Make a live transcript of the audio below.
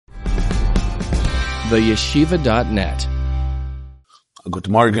theyeshiva.net. Good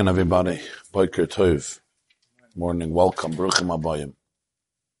morning, everybody. Boker Tov. Morning, welcome. Baruchim Abayim.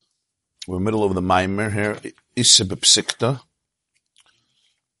 We're in the middle of the Maimer here. Issa b'psikta.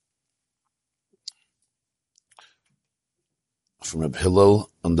 From Reb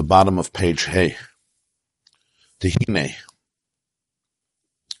Hillel on the bottom of page Hey. Tehine.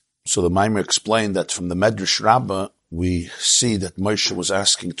 So the Maimer explained that from the Medrash Rabbah, we see that Moshe was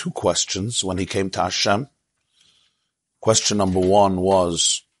asking two questions when he came to Hashem. Question number one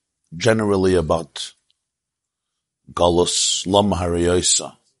was generally about Galus Lam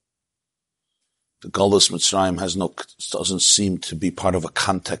Harayosa. The Galus Mitzrayim doesn't seem to be part of a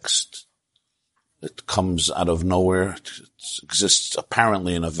context. It comes out of nowhere. It exists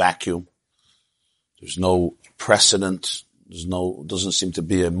apparently in a vacuum. There's no precedent. Doesn't seem to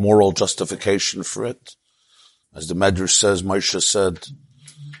be a moral justification for it. As the Medrash says, Moshe said,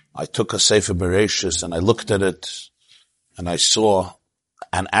 I took a Sefer Bereshis and I looked at it and I saw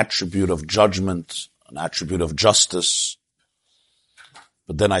an attribute of judgment, an attribute of justice.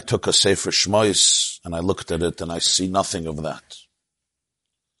 But then I took a Sefer Shmois and I looked at it and I see nothing of that.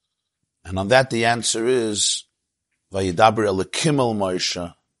 And on that the answer is, Vayidaber Elokim el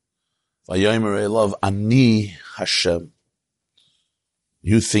Moshe, Vayomer Elav Ani Hashem.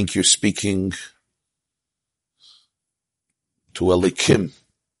 You think you're speaking to Elikim,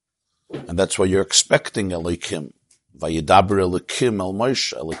 and that's why you're expecting Elikim. Vayidaber Elikim el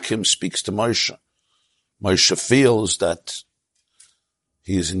Moshe. Elikim speaks to Moshe. Moshe feels that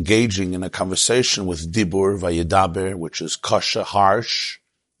he is engaging in a conversation with Dibur, Vayidaber, which is kasha, harsh,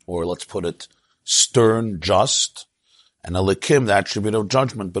 or let's put it, stern, just, and Elikim, the attribute of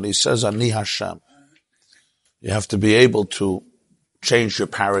judgment. But he says, Ani Hashem. You have to be able to change your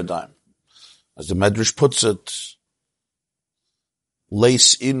paradigm. As the Medrash puts it,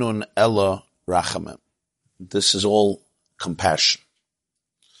 Leis inun ella rachamim. This is all compassion.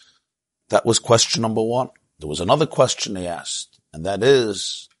 That was question number one. There was another question he asked, and that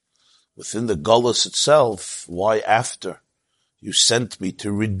is, within the Gullus itself, why after you sent me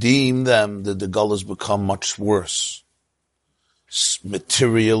to redeem them did the Gullus become much worse?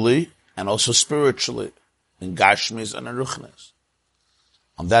 Materially and also spiritually, in Gashmis and in Ruchnis.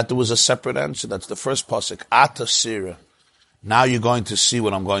 On that there was a separate answer. That's the first pasuk. Ata sira. Now you're going to see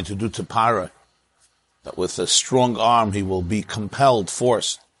what I'm going to do to Paro. That with a strong arm he will be compelled,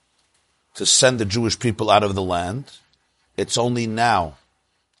 forced, to send the Jewish people out of the land. It's only now.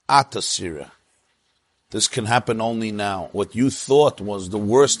 Ata sira. This can happen only now. What you thought was the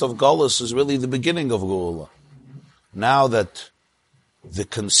worst of Galus is really the beginning of Geula. Now that the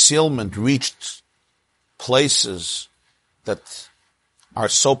concealment reached places that are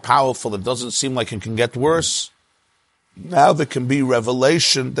so powerful it doesn't seem like it can get worse, now there can be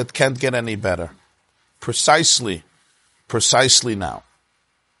revelation that can't get any better. Precisely now.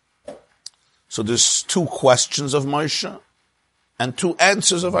 So there's two questions of Moshe and two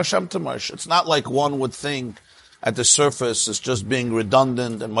answers of Hashem to Moshe. It's not like one would think at the surface it's just being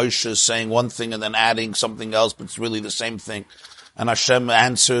redundant and Moshe is saying one thing and then adding something else, but it's really the same thing. And Hashem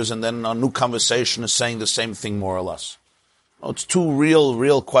answers and then a new conversation is saying the same thing more or less. No, it's two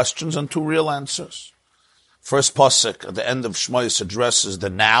real questions and two real answers. First pasuk at the end of Shmois addresses the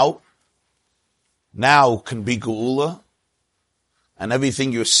now. Now can be Geula. And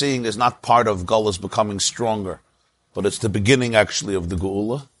everything you're seeing is not part of Galus becoming stronger, but it's the beginning actually of the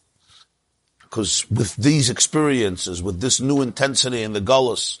Geula. Because with these experiences, with this new intensity in the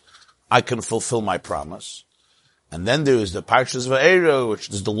Galus, I can fulfill my promise. And then there is the Parshas Va'era, which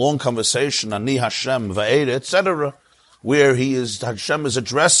is the long conversation, Ani Hashem, Va'era, etc., where Hashem is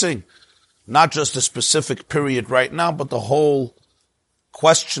addressing not just a specific period right now, but the whole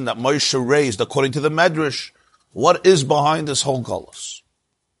question that Moshe raised, according to the Medrash, what is behind this whole Galus?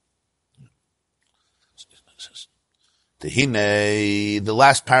 Tehine, the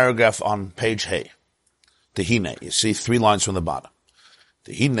last paragraph on page Hey. Tehine, you see 3 lines from the bottom.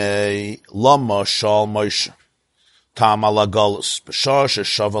 Tehine, Lama Shal Moshe, Tam ala Galus, B'shah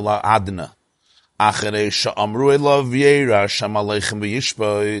Shavala Adna, Acharei Sha'amru Elav Yeira Shem Aleichem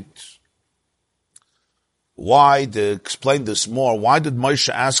V'yishbait. Why, to explain this more, why did Moshe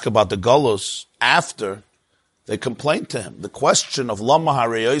ask about the Galus after they complained to him? The question of Lama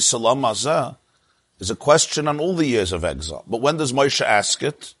Harayos Lama Zeh is a question on all the years of exile. But when does Moshe ask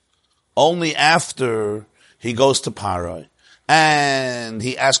it? Only after he goes to Paro and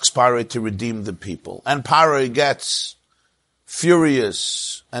he asks Paro to redeem the people. And Paro gets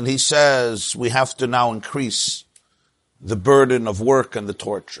furious and he says, we have to now increase the burden of work and the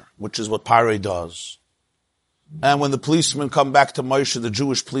torture, which is what Paro does. And when the policemen come back to Moshe, the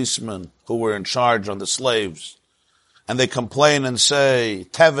Jewish policemen who were in charge on the slaves, and they complain and say,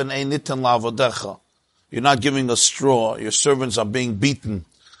 Teven ein nitan la'avodecha, you're not giving us straw, your servants are being beaten,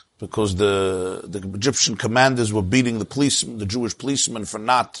 because the Egyptian commanders were beating the Jewish policemen for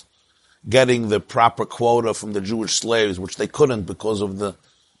not getting the proper quota from the Jewish slaves, which they couldn't because of the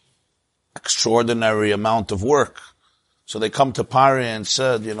extraordinary amount of work. So they come to Pari and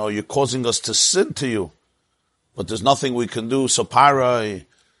said, you're causing us to sin to you, but there's nothing we can do. So Pari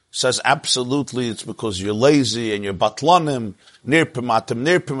says, absolutely, it's because you're lazy and you're batlanim, nirpim, atem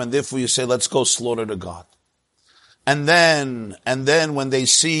nirpim, and therefore you say, let's go slaughter the God. And then when they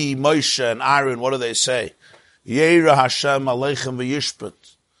see Moshe and Aaron, what do they say? Yeira Hashem aleichem v'yishpat.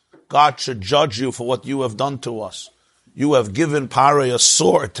 God should judge you for what you have done to us. You have given Pari a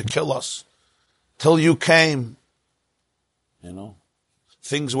sword to kill us. Till you came,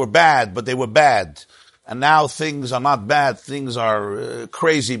 things were bad, but they were bad. And now things are not bad, things are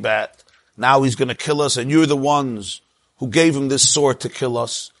crazy bad. Now he's going to kill us, and you're the ones who gave him this sword to kill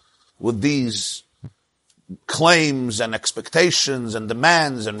us with these claims and expectations and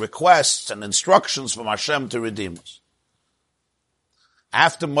demands and requests and instructions from Hashem to redeem us.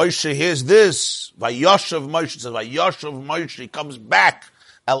 After Moshe hears this, Vayoshav Moshe, says Vayoshav Moshe, he comes back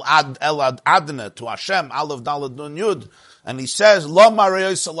El Adna to Hashem, Aleph Daled Nun Yud, and he says, Lo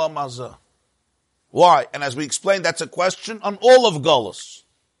Marayos Salam Azah. Why? And as we explained, that's a question on all of Golus.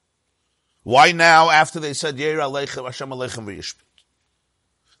 Why now, after they said, Yeira Aleichem, Hashem Aleichem V'yishpit?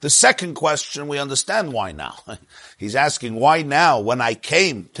 The second question, we understand why now. He's asking, why now, when I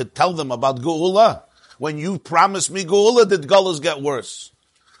came to tell them about Geula? When you promised me Geula, did Golus get worse?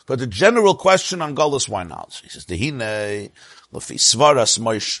 But the general question on Golus, why now? He says, Dehine, Lefi Svaras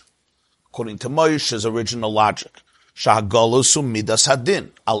Moshe. According to Moshe's original logic, Shah Golus Midas Hadin,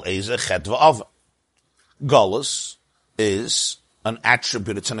 Al Eze Chet V'Ava. Golus is an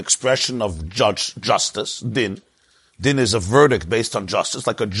attribute, it's an expression of justice, din. Din is a verdict based on justice,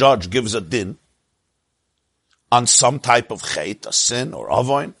 like a judge gives a din on some type of chet, a sin or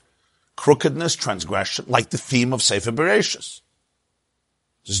avoin, crookedness, transgression, like the theme of Sefer Bereshis.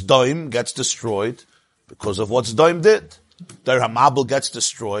 Zdoim gets destroyed because of what Zdoim did. Der Hamabel gets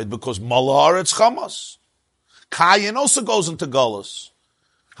destroyed because Malahar it's Chamas. Kayin also goes into Golus.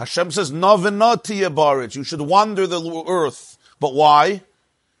 Hashem says, no v'noti yebarit, you should wander the earth. But why?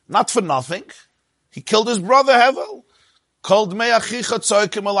 Not for nothing. He killed his brother Hevel. Called me'achicha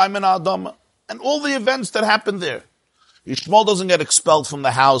tzoykim alay min ha'adama. And all the events that happened there. Yishmael doesn't get expelled from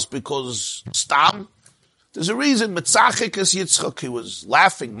the house because Stam. There's a reason. Mitzachik is Yitzchak. He was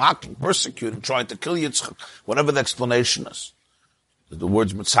laughing, mocking, persecuting, trying to kill Yitzchak. Whatever the explanation is. The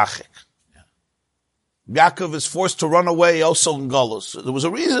words Mitzachik. Yaakov is forced to run away also in Golus. There was a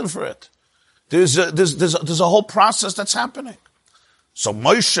reason for it. There's a whole process that's happening. So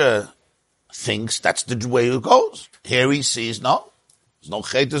Moshe thinks that's the way it goes. Here he sees, no, there's no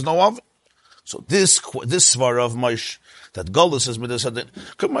chet, there's no oven. So this svara of Moshe, that Golus is Midas Hadin,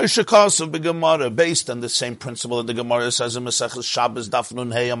 Moshe Kasav b'Gemara, based on the same principle that the Gemara says in Maseches Shabbos Daf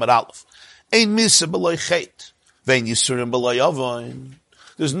Nun Hey Amud Aleph. Ein misa b'loy chet, vein yisurim b'loy avon.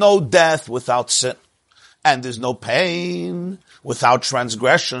 There's no death without sin. And there's no pain without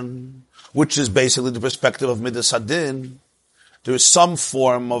transgression, which is basically the perspective of Midas Hadin. There is some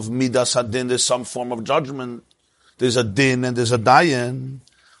form of Midas Hadin, there's some form of judgment. There's a din and there's a dayan.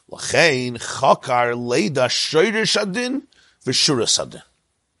 L'chein chakar leida shoyrish hadin v'shuras hadin.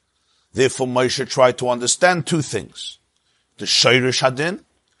 Therefore Moshe tried to understand two things. The shoyrish hadin,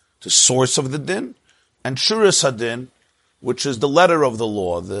 the source of the din, and shuras hadin, which is the letter of the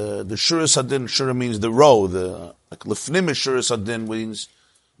law. The Shuras Hadin, Shura means the row, like Lefnim Shuras Hadin means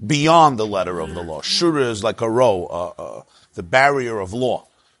beyond the letter of the law. Shura is like a row, the barrier of law.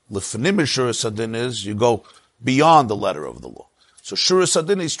 Lefnim Shuras Hadin is, you go beyond the letter of the law. So Shuras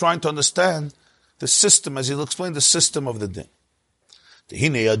Hadin, he's trying to understand the system, as he'll explain the system of the din. The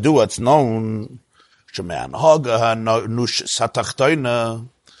Hine Yadu, it's known, Sheme'an Haga HaNush Satachtoina,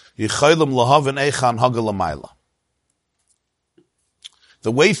 Yichaylim Lahavin Eichan Haga Lamayla.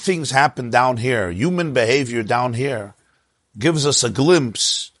 The way things happen down here, human behavior down here, gives us a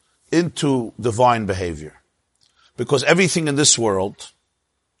glimpse into divine behavior. Because everything in this world,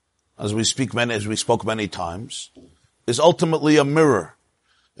 as we spoke many times, is ultimately a mirror.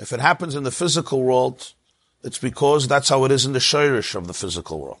 If it happens in the physical world, it's because that's how it is in the shirish of the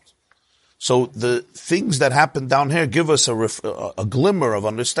physical world. So the things that happen down here give us a glimmer of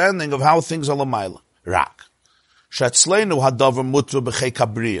understanding of how things are l'mayla. Rak.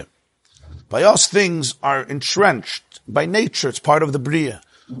 By us, things are entrenched by nature. It's part of the bria.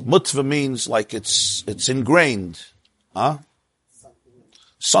 Mutva means like it's ingrained. Huh?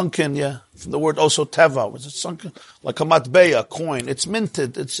 Sunken, yeah. From the word also teva. Was it sunken? Like a matbeya, a coin. It's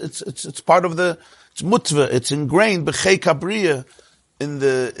minted. It's part of it's mutva. It's ingrained, b'chei kabriya, in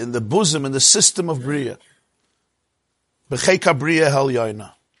the bosom, in the system of Bria. B'chei kabriya hel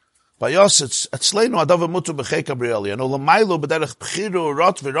yoina. By us, it's atzleinu adav mutu b'chei kabriya hel yoina. L'maylo b'derech b'chiru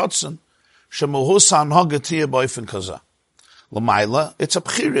rot v'rotzen, shemuhusa anhogatiyah b'oifen kaza. L'mayla, it's a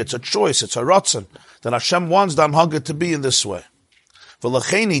b'chir, it's a choice, it's a rotzen, that Hashem wants the anhoga to be in this way.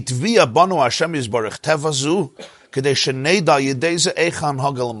 V'lacheni tvia banu Hashem yizbarech tevazu, k'dei sheneida yideze eicha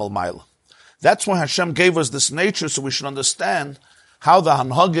anhoga l'malmayla. That's why Hashem gave us this nature, so we should understand how the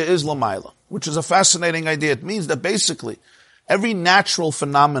Hanhaga is Lamaila, which is a fascinating idea. It means that basically, every natural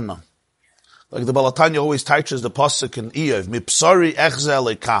phenomenon, like the Balatanya always teaches the Pasuk in Iyov, Mipsari echze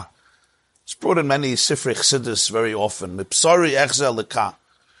leka. It's brought in many Sifrei Chassidus very often. Mipsari echze leka.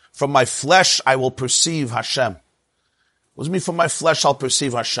 From my flesh I will perceive Hashem. What does it mean from my flesh I'll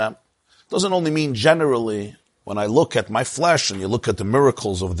perceive Hashem? It doesn't only mean generally, when I look at my flesh and you look at the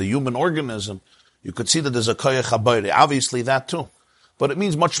miracles of the human organism, you could see that there's a koyach habayri. Obviously that too. But it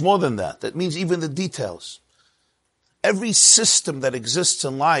means much more than that. It means even the details. Every system that exists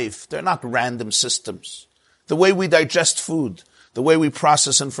in life, they're not random systems. The way we digest food, the way we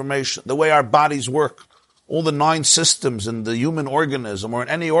process information, the way our bodies work, all the 9 systems in the human organism or in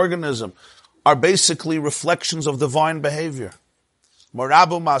any organism are basically reflections of divine behavior.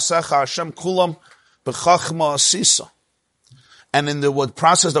 Marabu ma'asecha Hashem kulam b'chachma asisa. And in the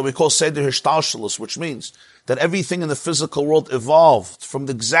process that we call Seder Hishtalshalus, which means that everything in the physical world evolved from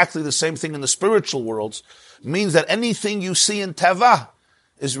exactly the same thing in the spiritual worlds, means that anything you see in Teva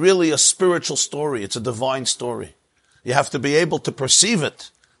is really a spiritual story. It's a divine story. You have to be able to perceive it,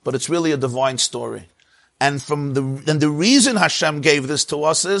 but it's really a divine story. And the reason Hashem gave this to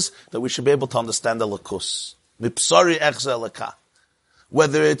us is that we should be able to understand the Lakus. Mipsari echze leka.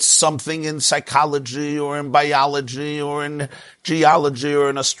 Whether it's something in psychology or in biology or in geology or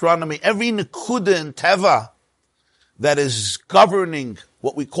in astronomy, every nekuda in Teva that is governing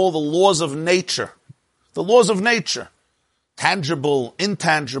what we call the laws of nature, tangible,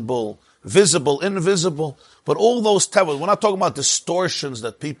 intangible, visible, invisible, but all those Teva, we're not talking about distortions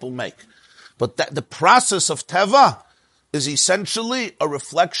that people make, but that the process of Teva is essentially a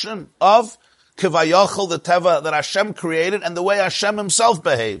reflection of Kivayachal, the Teva that Hashem created, and the way Hashem himself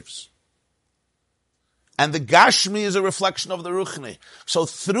behaves. And the Gashmi is a reflection of the Ruchni. So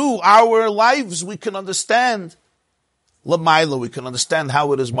through our lives, we can understand Lamaila, we can understand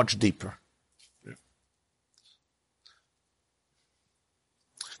how it is much deeper.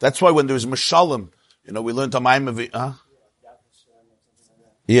 That's why when there's Mashalim, we learned Amayim of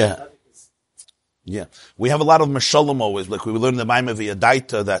Yeah. We have a lot of Mashalim always, like we learned the Amayim of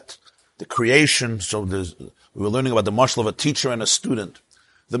Yadaita, that the creation, we were learning about the mashal of a teacher and a student.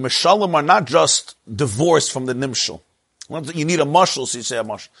 The mashalim are not just divorced from the nimshal. You need a mashal, so you say a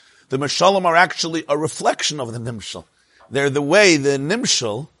mashal. The mashalim are actually a reflection of the nimshal. They're the way the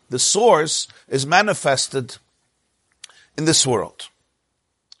nimshal, the source, is manifested in this world.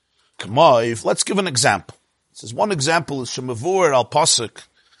 Let's give an example. This is one example is Shemavur al Pasuk,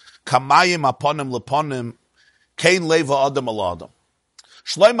 Kamayim aponim leponim, Kain leva adam al adam.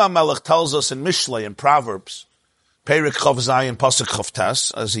 Shlomo Melech tells us in Mishlei, in Proverbs, Perik Chav Zayin Pasuk Chav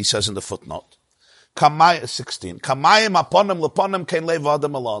Tes, as he says in the footnote, 16, Kamayim aponim leponim kein lev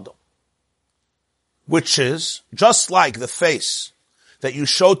adam al adam, which is just like the face that you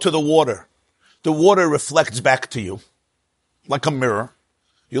show to the water reflects back to you, like a mirror.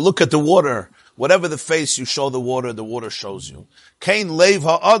 You look at the water, whatever the face you show the water shows you. Kein lev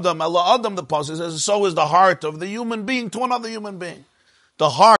ha'adam al adam, the Pasuk says, so is the heart of the human being to another human being. The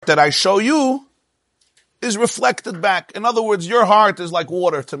heart that I show you is reflected back. In other words, your heart is like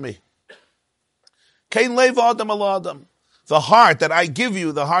water to me. Kain lev adam al adam. The heart that I give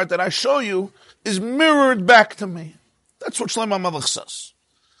you, the heart that I show you, is mirrored back to me. That's what Shlomo Melech says.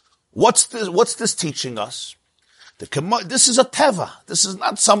 What's this teaching us? This is a teva. This is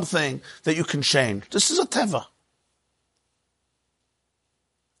not something that you can change. This is a teva.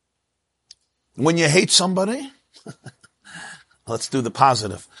 When you hate somebody, let's do the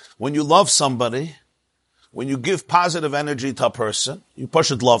positive. When you love somebody, when you give positive energy to a person, you push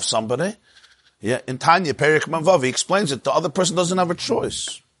it love somebody. Yeah, in Tanya, Perik Manvav, he explains it. The other person doesn't have a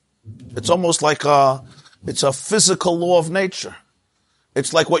choice. It's almost like it's a physical law of nature.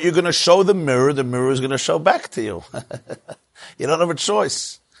 It's like what you're going to show the mirror is going to show back to you. You don't have a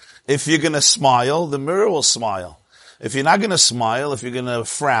choice. If you're going to smile, the mirror will smile. If you're not going to smile, if you're going to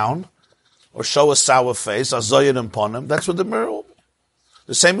frown, or show a sour face, a zoyin upon him, that's what the mirror will be.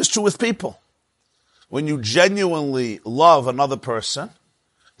 The same is true with people. When you genuinely love another person,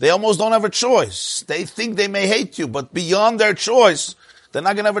 they almost don't have a choice. They think they may hate you, but beyond their choice, they're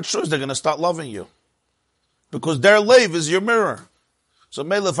not going to have a choice. They're going to start loving you. Because their lave is your mirror. So,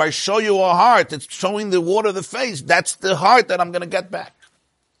 Mele, if I show you a heart, it's showing the water, the face. That's the heart that I'm going to get back.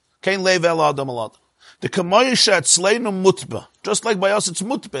 Kain lev el adam al adam. The kamoyisha etzleinu mutba. Just like by us, it's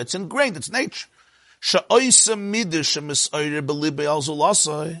mutba. It's ingrained. It's nature. Sha'oisa midish mis'ayre b'libei al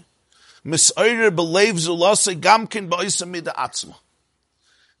zulasai. Mis'ayre b'leiv zulasai gamkin ba'oisa mida atzma.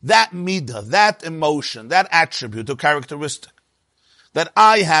 That midah, that emotion, that attribute or characteristic that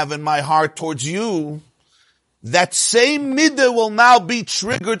I have in my heart towards you, that same midah will now be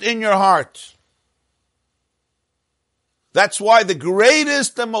triggered in your heart. That's why the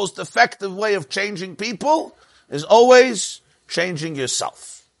greatest and most effective way of changing people is always changing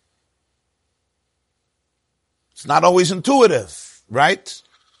yourself. It's not always intuitive, right?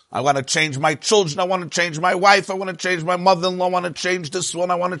 I want to change my children, I want to change my wife, I want to change my mother-in-law, I want to change this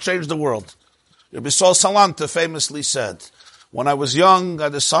one, I want to change the world. Rabbi Sol Salanta famously said, when I was young, I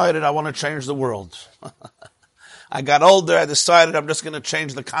decided I want to change the world. I got older, I decided I'm just going to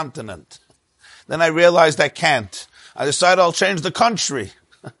change the continent. Then I realized I can't. I decided I'll change the country.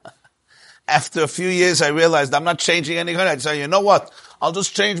 After a few years, I realized I'm not changing any country. I decided, you know what? I'll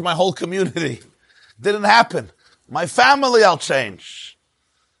just change my whole community. Didn't happen. My family I'll change.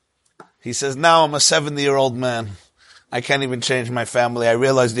 He says, now I'm a 70-year-old man. I can't even change my family. I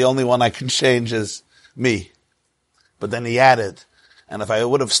realize the only one I can change is me. But then he added, and if I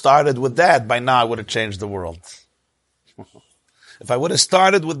would have started with that, by now I would have changed the world. If I would have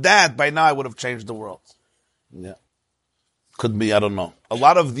started with that, by now I would have changed the world. Yeah. Could be, I don't know. A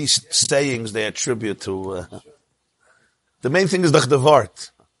lot of these sayings they attribute to, the main thing is the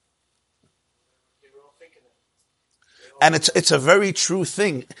Vart. And it's a very true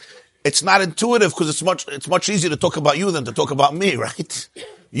thing. It's not intuitive because it's much easier to talk about you than to talk about me, right?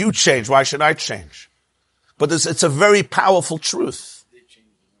 You change. Why should I change? But it's a very powerful truth.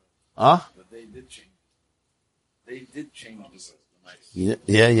 Huh? But they did change. They did change the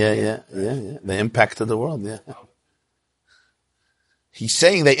Yeah. They impacted the world, yeah. He's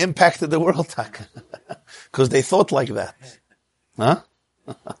saying they impacted the world, Taka. Because they thought like that. Huh?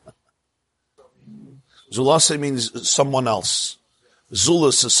 Zulasa means someone else.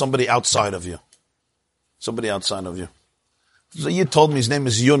 Zulus is somebody outside of you. Somebody outside of you. So you told me his name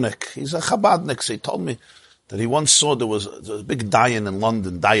is Yunik. He's a Chabadnik. So he told me that he once saw there was a big Dayan in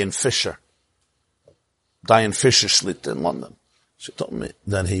London, Dayan Fisher. Dayan Fisher Schlitt in London. So he told me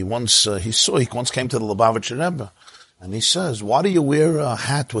that he once came to the Lubavitcher Rebbe. And he says, why do you wear a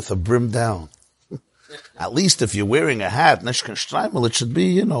hat with a brim down? At least if you're wearing a hat, Nishkan Streimel, it should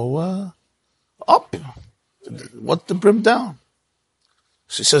be, up. What the brim down?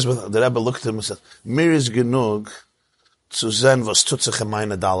 So he says, the Rebbe looked at him and said, Mir is genug zu sehen, was tut sich in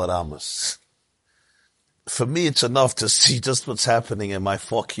meine Dalar Amos. For me, it's enough to see just what's happening in my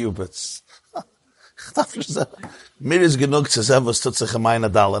 4 cubits. Mir is genug zu sehen, was tut sich in meine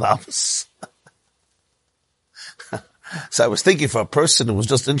Dalar Amos. So I was thinking for a person who was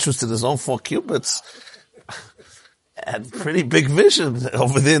just interested in his own 4 cubits, had pretty big vision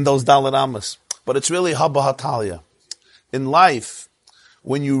over there in those Dalar Amos. But it's really Haba Hatalia. In life,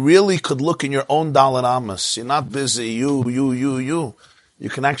 when you really could look in your own Dalar Amos, you're not busy, you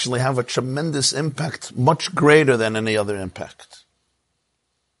can actually have a tremendous impact, much greater than any other impact.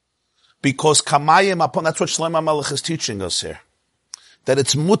 Because Kamayim upon, that's what Shlomo Melech is teaching us here. That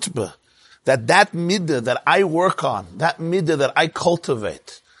it's mutbah, that midah that I work on, that midah that I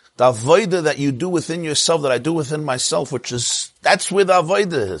cultivate, the avodah that you do within yourself, that I do within myself, that's where the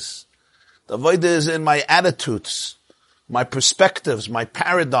avodah is. The avodah is in my attitudes, my perspectives, my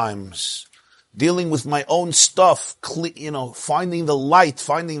paradigms, dealing with my own stuff, finding the light,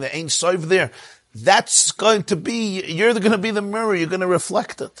 finding the Ein Sof there. That's going to be, you're going to be the mirror, you're going to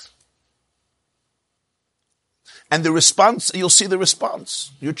reflect it. And the response, you'll see the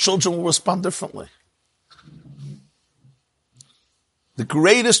response. Your children will respond differently. The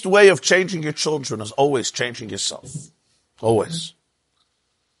greatest way of changing your children is always changing yourself. Always.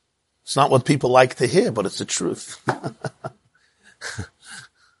 It's not what people like to hear, but it's the truth.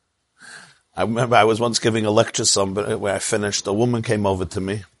 I remember I was once giving a lecture somewhere where I finished. A woman came over to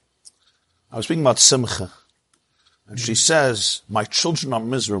me. I was speaking about Simcha. And she says, my children are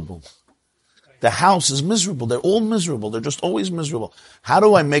miserable. The house is miserable. They're all miserable. They're just always miserable. How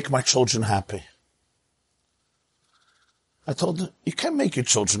do I make my children happy? I told her, you can't make your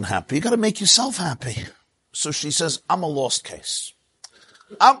children happy. You got to make yourself happy. So she says, I'm a lost case.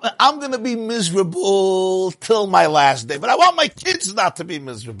 I'm going to be miserable till my last day, but I want my kids not to be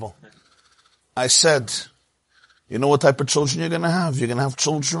miserable. I said, you know what type of children you're going to have? You're going to have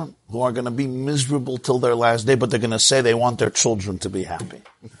children who are going to be miserable till their last day, but they're going to say they want their children to be happy.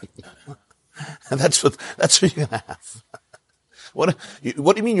 And that's what you're going to have. What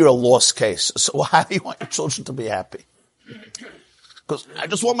do you mean you're a lost case? So how do you want your children to be happy? Because I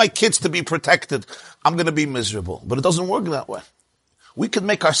just want my kids to be protected. I'm going to be miserable. But it doesn't work that way. We can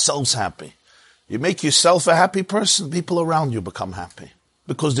make ourselves happy. You make yourself a happy person, people around you become happy.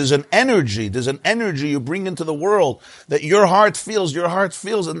 Because there's an energy you bring into the world that your heart feels,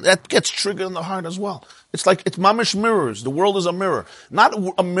 and that gets triggered in the heart as well. It's mamish mirrors. The world is a mirror. Not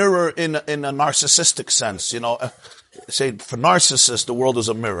a mirror in a narcissistic sense, Say, for narcissists, the world is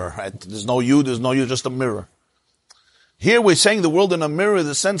a mirror, right? There's no you, just a mirror. Here we're saying the world in a mirror,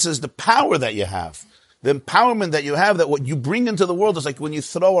 the sense is the power that you have. The empowerment that you have, that what you bring into the world is like when you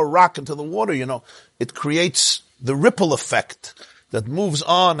throw a rock into the water, it creates the ripple effect that moves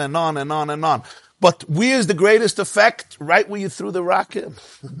on and on and on and on. But where's the greatest effect? Right where you threw the rock in.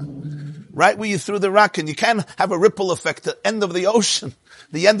 Right where you threw the rock in. You can't have a ripple effect at the end of the ocean,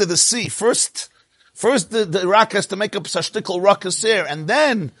 the end of the sea. First the rock has to make up sashtikal ruckus here, and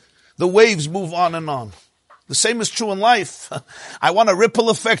then the waves move on and on. The same is true in life. I want a ripple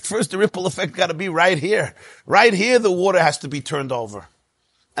effect. First, the ripple effect got to be right here. Right here, the water has to be turned over.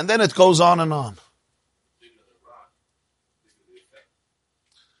 And then it goes on and on.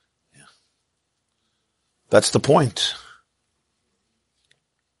 Yeah. That's the point.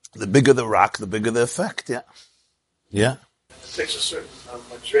 The bigger the rock, the bigger the effect. Yeah. Yeah. It takes a certain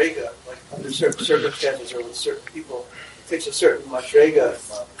madrega, like under certain circumstances or with certain people, it takes a certain madrega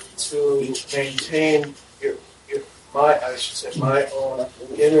to maintain my own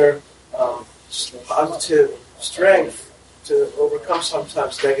inner positive strength to overcome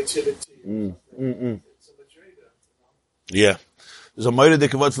sometimes negativity. It's a madrega. Yeah. There's a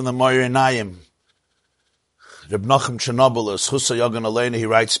moiridik word from the Moir Einayim. Reb Nachum Chernobylos, Husa Yogan Aleinu, he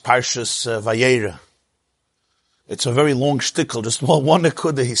writes Parshas Vayera. It's a very long shtickle, just one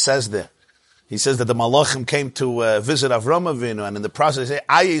nekuda he says there. He says that the Malachim came to visit Avram Avinu, and in the process they say,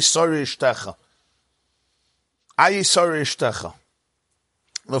 Ayi Sori Ishtecha. Ayi Sori Ishtecha.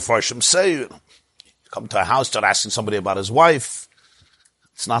 The Farshim say, you come to a house, start asking somebody about his wife.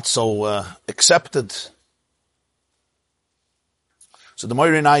 It's not so accepted. So the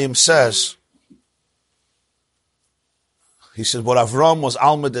Moir Einayim says, he said, what Avram was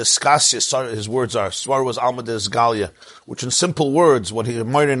Alma de Skasya, his words are, Swar was Alma de Sgalia, which in simple words, what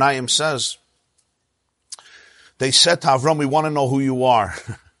Moir Einayim says, they said to Avram, we want to know who you are,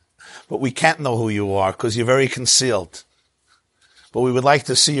 but we can't know who you are because you're very concealed. But we would like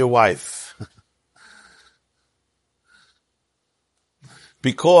to see your wife.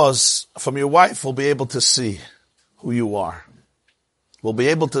 Because from your wife we'll be able to see who you are. We'll be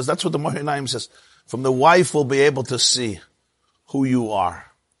able to, that's what the Moir Einayim says, from the wife we'll be able to see who you are.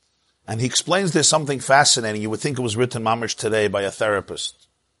 And he explains there's something fascinating. You would think it was written mamish today by a therapist.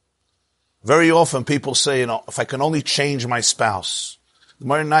 Very often people say, if I can only change my spouse. The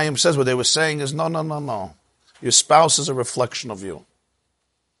Moir Einayim says what they were saying is, no. Your spouse is a reflection of you.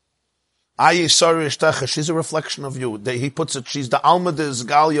 Ayi Sari Ishtecha, she's a reflection of you. He puts it, she's the Alma de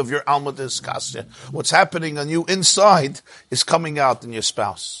Sgalia of your Alma de Skasya. What's happening on you inside is coming out in your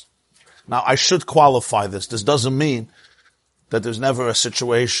spouse. Now, I should qualify this. This doesn't mean that there's never a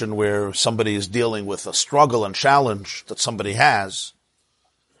situation where somebody is dealing with a struggle and challenge that somebody has,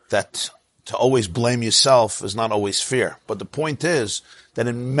 that to always blame yourself is not always fair. But the point is that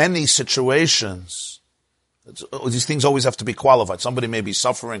in many situations, these things always have to be qualified. Somebody may be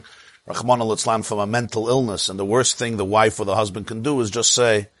suffering, Rahman al-Islam, from a mental illness, and the worst thing the wife or the husband can do is just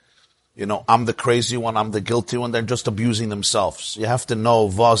say, I'm the crazy one, I'm the guilty one, they're just abusing themselves. You have to know,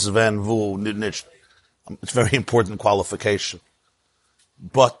 was, wenn, wo, nicht. It's a very important qualification.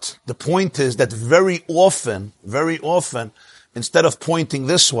 But the point is that very often, instead of pointing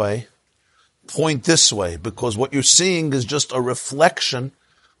this way, point this way, because what you're seeing is just a reflection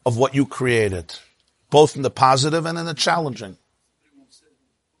of what you created, both in the positive and in the challenging.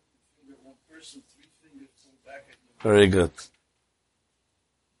 Very good.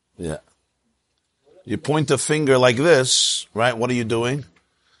 Yeah. You point a finger like this, right? What are you doing?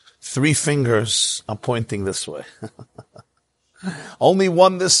 3 fingers are pointing this way. Only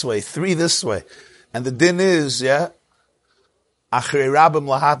 1 this way, 3 this way. And the din is, Achrei rabim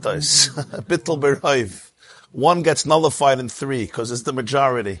lahatos, bittul beroiv. 1 gets nullified in 3 because it's the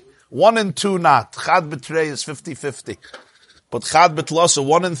majority. 1 and 2 not. Chad betrei is 50-50. But chad betlosa,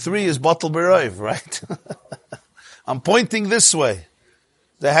 1 and 3 is bittul beroiv, right? I'm pointing this way.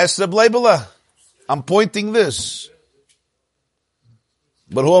 The Hester Blabela. I'm pointing this.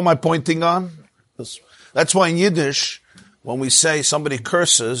 But who am I pointing on? That's why in Yiddish, when we say somebody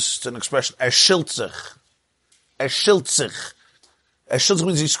curses, it's an expression, shiltzich. Shiltzich. Shiltzich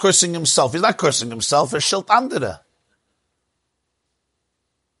means he's cursing himself. He's not cursing himself, shilt andere.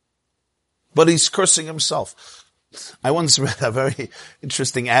 But he's cursing himself. I once read a very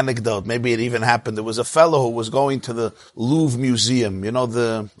interesting anecdote. Maybe it even happened. There was a fellow who was going to the Louvre Museum. You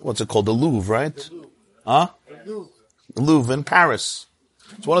know what's it called? The Louvre, right? The Louvre in Paris.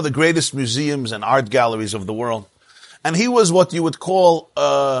 It's one of the greatest museums and art galleries of the world. And he was what you would call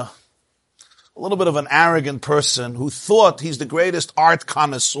a little bit of an arrogant person who thought he's the greatest art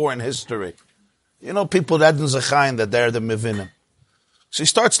connoisseur in history. You know, people that they're the Mevinim. So he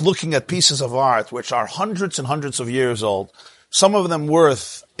starts looking at pieces of art which are hundreds and hundreds of years old, some of them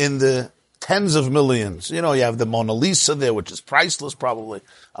worth in the tens of millions. You know, you have the Mona Lisa there, which is priceless probably.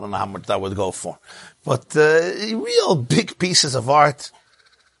 I don't know how much that would go for. But real big pieces of art.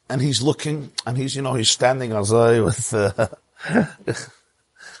 And he's looking, and he's standing with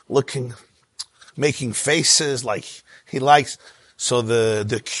looking, making faces like he likes. So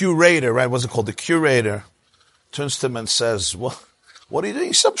the curator, right, what's it called? The curator turns to him and says, well, what are you doing?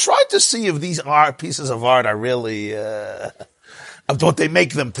 He said, I'm trying to see if these pieces of art are really, of what they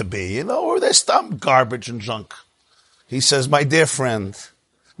make them to be, or they're some garbage and junk. He says, my dear friend,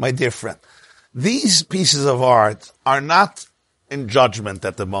 these pieces of art are not in judgment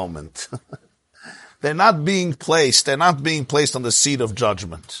at the moment. They're not being placed on the seat of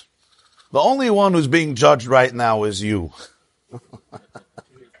judgment. The only one who's being judged right now is you.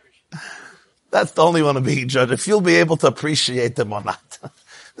 That's the only one who's being judged. If you'll be able to appreciate them or not.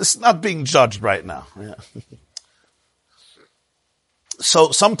 This is not being judged right now. Yeah.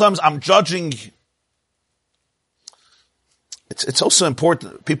 So sometimes I'm judging. It's also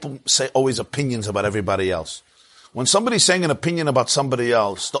important. People say always opinions about everybody else. When somebody's saying an opinion about somebody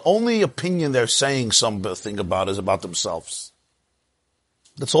else, the only opinion they're saying something about is about themselves.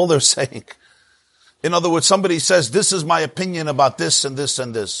 That's all they're saying. In other words, somebody says, this is my opinion about this and this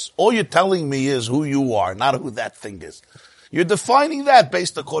and this. All you're telling me is who you are, not who that thing is. You're defining that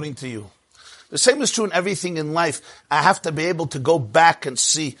based according to you. The same is true in everything in life. I have to be able to go back and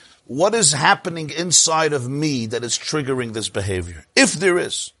see what is happening inside of me that is triggering this behavior. If there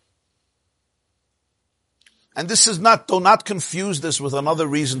is. And this is do not confuse this with another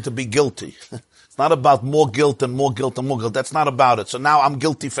reason to be guilty. It's not about more guilt and more guilt and more guilt. That's not about it. So now I'm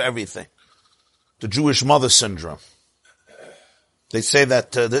guilty for everything. The Jewish mother syndrome. They say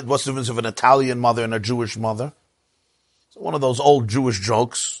that, what's the difference of an Italian mother and a Jewish mother? It's one of those old Jewish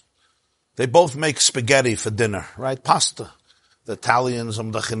jokes. They both make spaghetti for dinner, right? Pasta. The Italians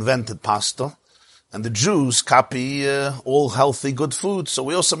invented pasta. And the Jews copy all healthy, good food. So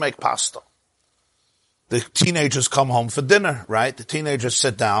we also make pasta. The teenagers come home for dinner, right? The teenagers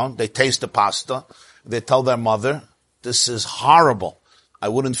sit down, they taste the pasta, they tell their mother, this is horrible. I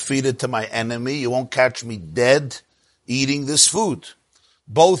wouldn't feed it to my enemy. You won't catch me dead eating this food.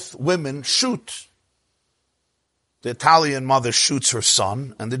 Both women shoot. The Italian mother shoots her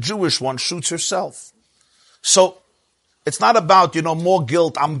son, and the Jewish one shoots herself. So, it's not about, more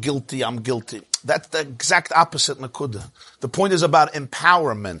guilt, I'm guilty. That's the exact opposite nakuda. The point is about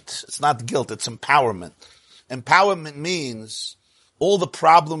empowerment. It's not guilt, it's empowerment. Empowerment means all the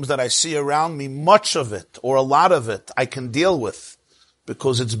problems that I see around me, much of it, or a lot of it, I can deal with.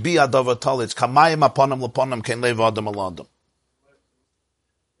 Because it's bi'adavatali, it's kamayim aponim leponim ken lev adam aladam.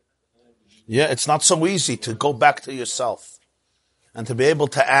 Yeah, it's not so easy to go back to yourself and to be able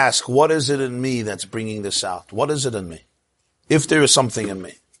to ask, what is it in me that's bringing this out? What is it in me? If there is something in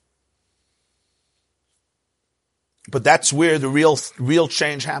me. But that's where the real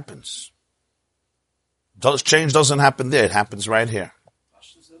change happens. Change doesn't happen there, it happens right here.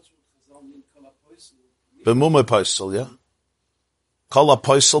 B'mumay paisel, yeah? Kala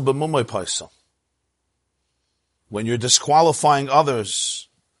paisel b'mumay paisel. When you're disqualifying others,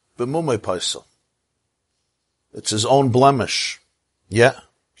 b'mumay paisel. It's his own blemish. Yeah?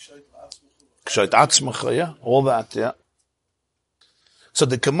 Kshayt atzmacha, yeah? All that, yeah? So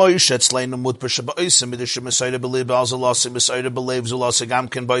the kamoish etzleinu mut b'shabaisim midashim esayda b'lev alzalasi esayda b'lev zalasi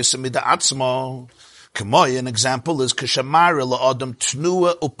gamken b'aisim mida atzmo. Kamoy, an example is kashamara la'adam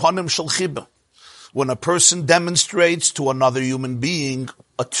tnua upanim shel chiba. When a person demonstrates to another human being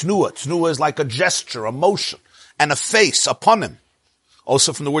a tnua. Tnua is like a gesture, a motion, and a face upon him.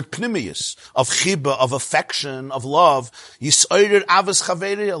 Also from the word pnimius, of chiba, of affection, of love. Yisayir avos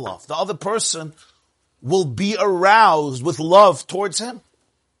chaveri love. The other person will be aroused with love towards him.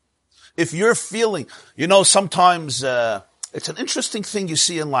 If you're feeling, sometimes It's an interesting thing you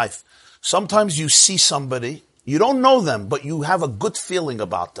see in life. Sometimes you see somebody, you don't know them, but you have a good feeling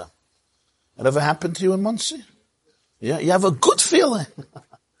about them. It ever happened to you in Muncie? Yeah, you have a good feeling.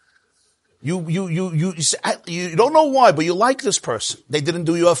 You don't know why, but you like this person. They didn't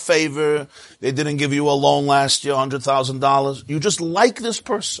do you a favor. They didn't give you a loan last year, $100,000. You just like this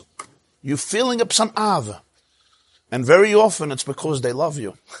person. You're feeling up some ava. And very often it's because they love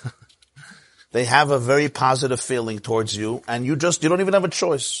you. They have a very positive feeling towards you, and you don't even have a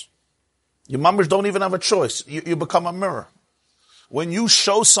choice. Your members don't even have a choice. You become a mirror. When you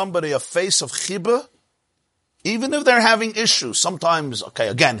show somebody a face of chibah, even if they're having issues, sometimes,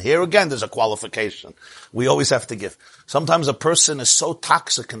 here again, there's a qualification. We always have to give. Sometimes a person is so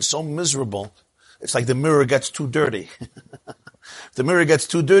toxic and so miserable, it's like the mirror gets too dirty. If the mirror gets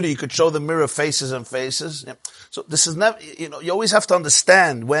too dirty, you could show the mirror faces and faces. So this is never, you always have to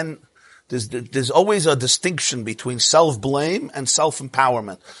understand when there's always a distinction between self-blame and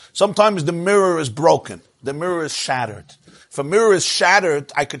self-empowerment. Sometimes the mirror is broken. The mirror is shattered. If a mirror is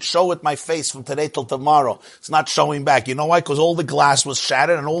shattered, I could show it my face from today till tomorrow. It's not showing back. You know why? Because all the glass was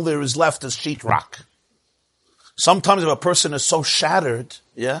shattered and all there is left is sheetrock. Sometimes if a person is so shattered,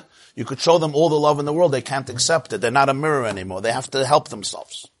 you could show them all the love in the world. They can't accept it. They're not a mirror anymore. They have to help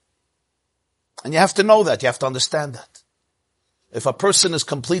themselves. And you have to know that. You have to understand that. If a person is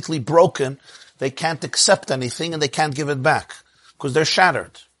completely broken, they can't accept anything and they can't give it back because they're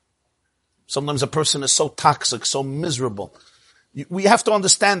shattered. Sometimes a person is so toxic, so miserable. We have to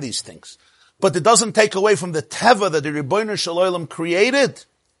understand these things. But it doesn't take away from the teva that the Ribbono Shel Olam created,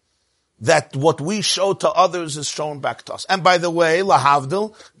 that what we show to others is shown back to us. And by the way,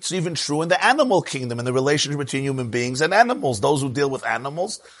 lahavdil, it's even true in the animal kingdom, in the relationship between human beings and animals. Those who deal with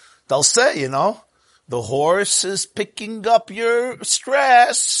animals, they'll say, the horse is picking up your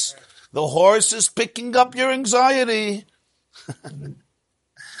stress. The horse is picking up your anxiety.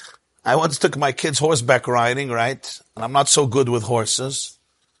 I once took my kids horseback riding, right? And I'm not so good with horses.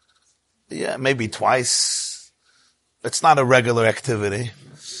 Yeah, maybe twice. It's not a regular activity.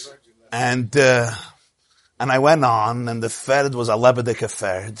 And I went on, and the ferd was a lebedeke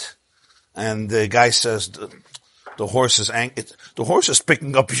ferd. And the guy says, the horse is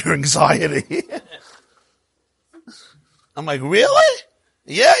picking up your anxiety. I'm like, really?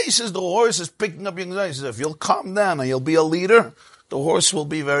 Yeah, he says, the horse is picking up your anxiety. He says, if you'll calm down and you'll be a leader, the horse will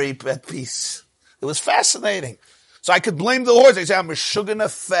be very at peace. It was fascinating. So I could blame the horse. I say, I'm a shugana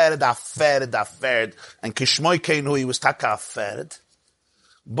ferd, a ferd. And kishmoy keinu, he was taka ferd.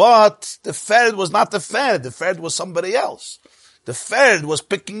 But the ferd was not the ferd. The ferd was somebody else. The ferd was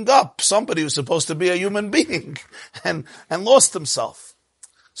picking up somebody who was supposed to be a human being and lost himself.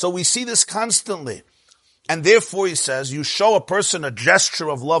 So we see this constantly. And therefore, he says, you show a person a gesture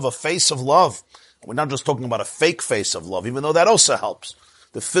of love, a face of love. We're not just talking about a fake face of love, even though that also helps.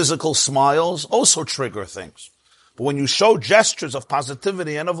 The physical smiles also trigger things. But when you show gestures of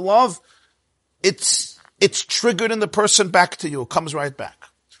positivity and of love, it's triggered in the person back to you. It comes right back.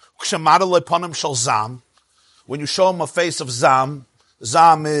 When you show him a face of zam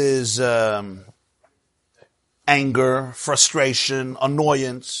is anger, frustration,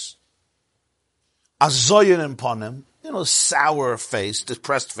 annoyance. Azoyin ponim, sour face,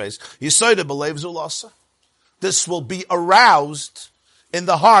 depressed face. Yisoida belev zulasa. This will be aroused in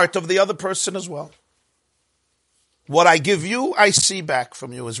the heart of the other person as well. What I give you, I see back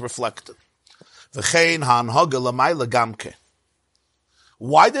from you is reflected. V'chein hanhaga l'mayla gamke.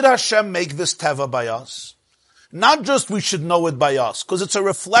 Why did Hashem make this teva by us? Not just we should know it by us, because it's a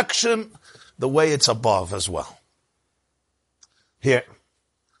reflection the way it's above as well. Here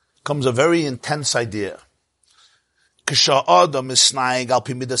comes a very intense idea. When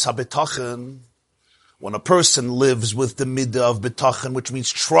a person lives with the midah of bitachon, which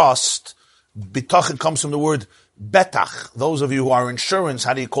means trust, bitachon comes from the word betach. Those of you who are insurance,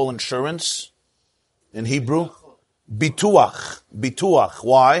 how do you call insurance in Hebrew? Bituach. Bituach.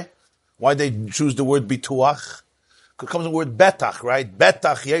 Why? Why they choose the word bituach? It comes from the word betach, right?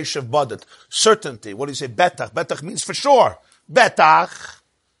 Betach yeshev badet. Certainty. What do you say? Betach. Betach means for sure. Betach.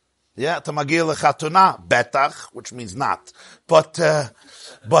 Yeah, tamagir lechatuna, betach, which means not. But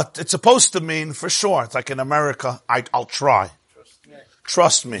it's supposed to mean for sure. It's like in America, I'll try.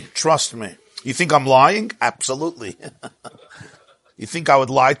 Trust me. You think I'm lying? Absolutely. You think I would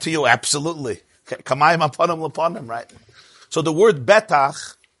lie to you? Absolutely. Kamayim aponim leponim, right? So the word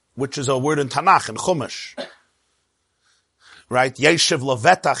betach, which is a word in Tanakh, in Chumash, right? Yeshiv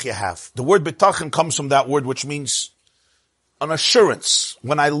levetach you have. The word bitachon comes from that word, which means an assurance.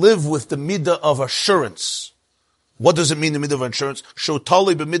 When I live with the midah of assurance, what does it mean, the midah of assurance?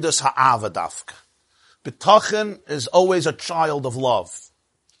 Shotali b'midas ha'ava dafka. Bitachon is always a child of love.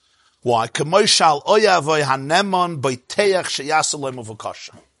 Why?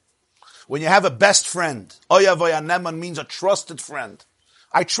 When you have a best friend, oyavoy haneman means a trusted friend.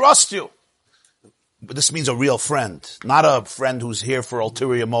 I trust you. But this means a real friend, not a friend who's here for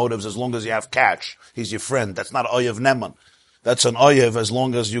ulterior motives as long as you have cash. He's your friend. That's not oyev neman. That's an oyev as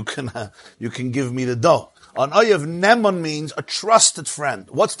long as you can give me the dough. An oyev neman means a trusted friend.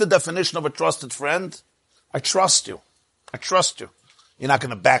 What's the definition of a trusted friend? I trust you. I trust you. You're not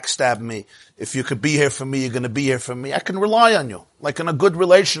going to backstab me. If you could be here for me, you're going to be here for me. I can rely on you. Like in a good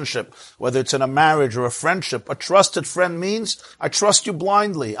relationship, whether it's in a marriage or a friendship, a trusted friend means I trust you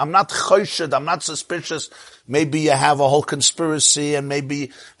blindly. I'm not choshed. I'm not suspicious. Maybe you have a whole conspiracy and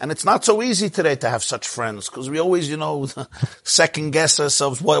it's not so easy today to have such friends because we always, second guess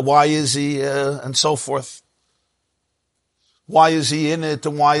ourselves. Why is he, and so forth. Why is he in it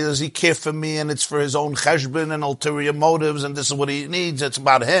and why does he care for me and it's for his own cheshbon and ulterior motives and this is what he needs. It's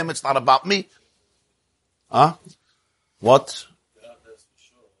about him. It's not about me. Huh? What?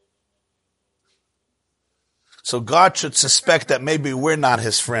 So God should suspect that maybe we're not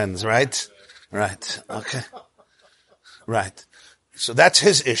his friends, right? Right. Okay. Right. So that's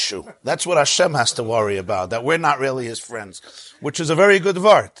his issue. That's what Hashem has to worry about, that we're not really his friends, which is a very good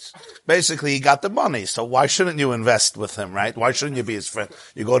vart. Basically, he got the money, so why shouldn't you invest with him, right? Why shouldn't you be his friend?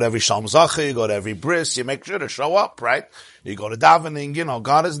 You go to every Shalom Zacha, you go to every bris, you make sure to show up, right? You go to davening,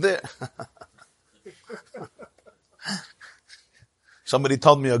 God is there. Somebody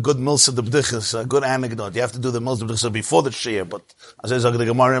told me a good milsa de b'dichas, a good anecdote. You have to do the milsa de b'dichas before the shir, but as I say, the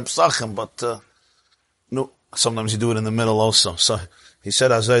Gemara in Pesachim, but no. Sometimes you do it in the middle also. So he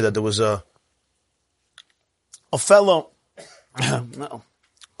said, Azay, that there was a fellow, no,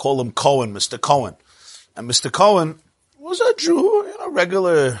 call him Cohen, Mr. Cohen. And Mr. Cohen was a Jew,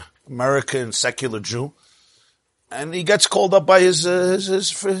 regular American secular Jew. And he gets called up by his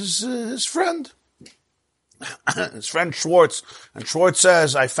friend. His friend Schwartz. And Schwartz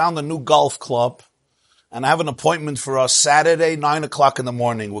says, I found a new golf club and I have an appointment for us Saturday, 9:00 in the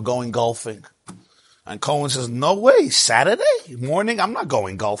morning. We're going golfing. And Cohen says, no way, Saturday morning? I'm not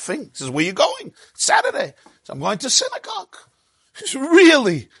going golfing. He says, where you going? Saturday. So I'm going to synagogue. He says,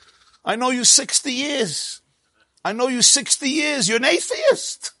 really? I know you 60 years. You're an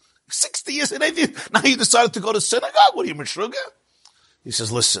atheist. 60 years an atheist. Now you decided to go to synagogue? What are you, Meshuggah? He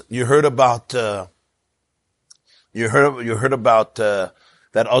says, listen, you heard about that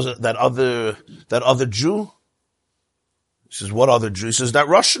other Jew? He says, what other Jew? He says, that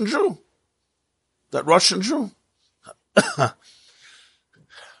Russian Jew. That Russian Jew.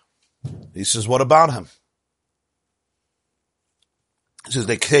 He says, what about him? He says,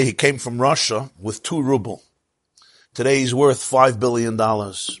 he came from Russia with 2 ruble. Today he's worth $5 billion.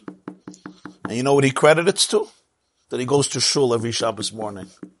 And you know what he credits to? That he goes to shul every Shabbos morning.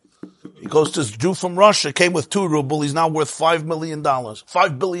 He goes to this Jew from Russia, came with 2 ruble, he's now worth $5 million.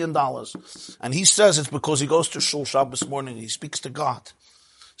 $5 billion. And he says it's because he goes to shul Shabbos morning, he speaks to God.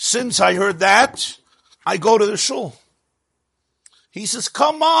 Since I heard that, I go to the shul. He says,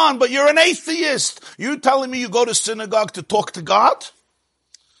 come on, but you're an atheist. You're telling me you go to synagogue to talk to God?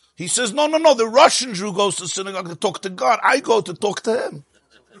 He says, no, the Russian Jew goes to synagogue to talk to God. I go to talk to him.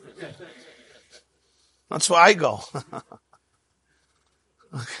 That's where I go.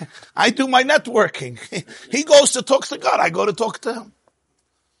 Okay. I do my networking. He goes to talk to God. I go to talk to him.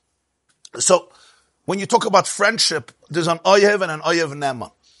 So, when you talk about friendship, there's an oyev and an oyev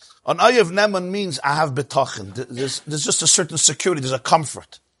neman. An oyev neman means I have bitachon. There's just a certain security. There's a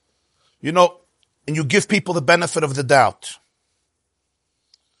comfort. And you give people the benefit of the doubt.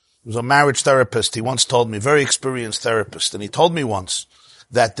 There was a marriage therapist. He once told me, very experienced therapist, and he told me once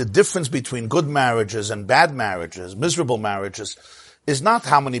that the difference between good marriages and bad marriages, miserable marriages, is not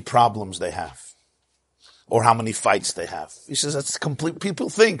how many problems they have or how many fights they have. He says that's complete. People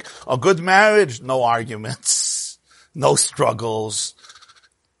think a good marriage, no arguments, no struggles,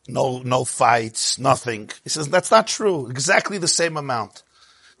 no fights, nothing. He says that's not true. Exactly the same amount.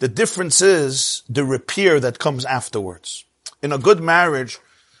 The difference is the repair that comes afterwards. In a good marriage,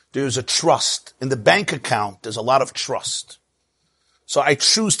 there's a trust. In the bank account, there's a lot of trust. So I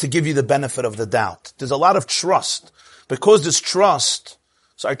choose to give you the benefit of the doubt. There's a lot of trust. Because there's trust,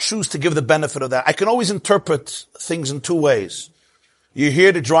 so I choose to give the benefit of that. I can always interpret things in 2 ways. You're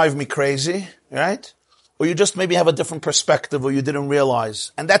here to drive me crazy, right? Or you just maybe have a different perspective or you didn't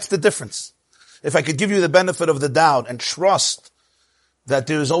realize. And that's the difference. If I could give you the benefit of the doubt and trust that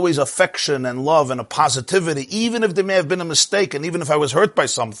there's always affection and love and a positivity, even if there may have been a mistake and even if I was hurt by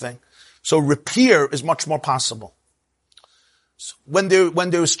something, so repair is much more possible. So when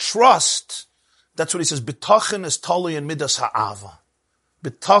there's trust, That's what he says. Bitachon is tolui in midas ha'ava.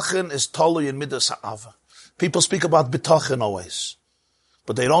 Bitachon is tolui in midas ha'ava. People speak about bitachon always,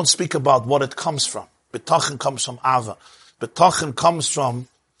 but they don't speak about what it comes from. Bitachon comes from ava. Bitachon comes from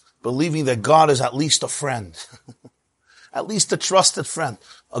believing that God is at least a friend. At least a trusted friend.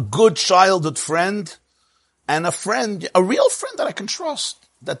 A good childhood friend, and a friend, a real friend that I can trust.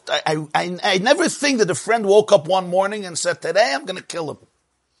 That I never think that a friend woke up one morning and said, today I'm going to kill him.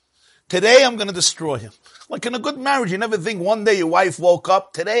 Today I'm going to destroy him. Like in a good marriage, you never think one day your wife woke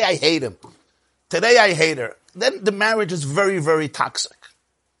up, today I hate him. Today I hate her. Then the marriage is very, very toxic.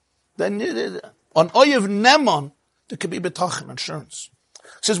 Then on Oyev Nemon, there could be bitachon, insurance.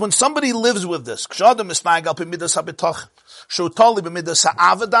 It says when somebody lives with this,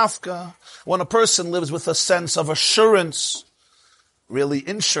 when a person lives with a sense of assurance, really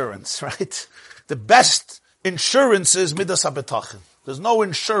insurance, right? The best insurance is midas habitachon. There's no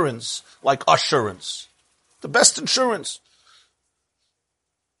insurance like assurance. The best insurance.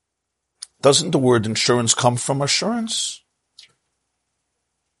 Doesn't the word insurance come from assurance?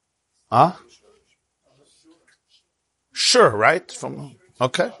 Huh? Sure, right?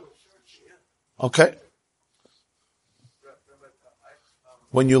 Okay.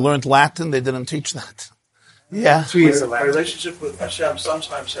 When you learned Latin, they didn't teach that. Yeah. My relationship with Hashem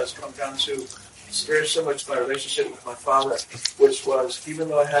sometimes has come down to very similar to my relationship with my father, which was, even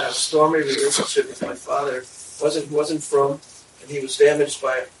though I had a stormy relationship with my father, wasn't from, and he was damaged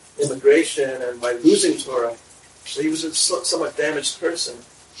by immigration and by losing Torah. So he was a somewhat damaged person.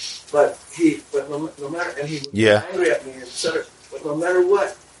 But no matter, and he was angry at me, etc. But no matter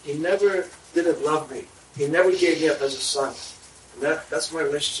what, he never didn't love me. He never gave me up as a son. And that's my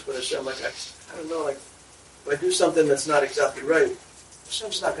relationship with Hashem. Like I don't know, like if I do something that's not exactly right,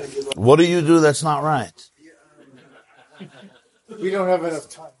 Hashem's not going to give up. What do you do that's not right? We don't have enough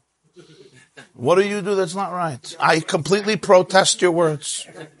time. What do you do that's not right? I completely protest your words.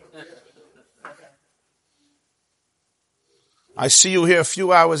 I see you here a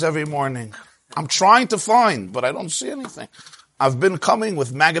few hours every morning. I'm trying to find, but I don't see anything. I've been coming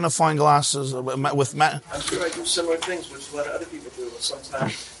with magnifying glasses. I'm sure I do similar things, which a lot of other people do.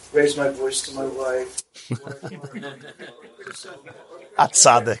 Sometimes raise my voice to my wife. At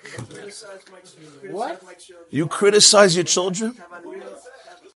tzaddik. What? You criticize your children?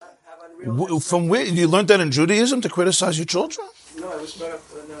 From where? You learned that in Judaism, to criticize your children? No, I was brought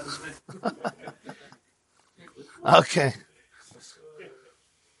up. Okay.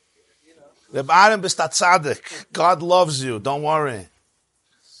 The B'arim bist tzaddik. God loves you. Don't worry.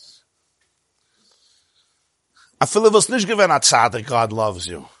 I feel it was nicht gewesen a tzaddik. God loves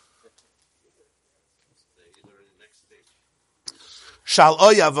you. Shal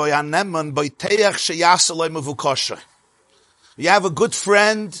oya voyaneman boiteach sheyasaloi mevukosha. You have a good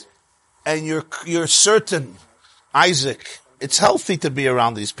friend, and you're certain, Isaac. It's healthy to be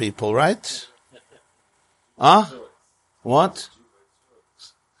around these people, right? Huh? What?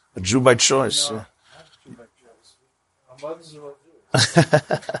 A Jew by choice. Yeah.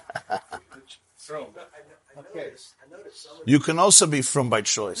 You can also be from by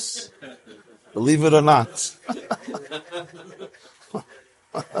choice. Believe it or not.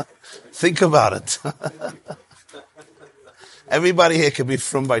 Think about it. Everybody here can be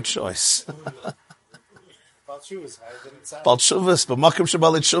from by choice. Balchuvas, but Makim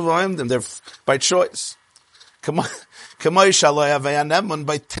Shabbalit Shuvah, they're by choice. Come on.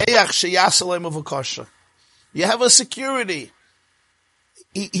 You have a security.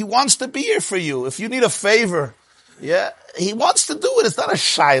 He wants to be here for you. If you need a favor, he wants to do it. It's not a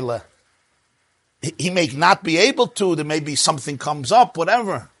shaila. He may not be able to. There may be something comes up,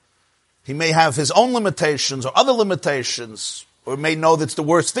 whatever. He may have his own limitations or other limitations, or may know that's the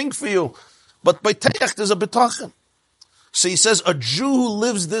worst thing for you. But by teach, there's a bitachon. So he says, a Jew who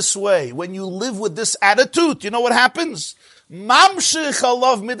lives this way, when you live with this attitude, you know what happens? Mamshich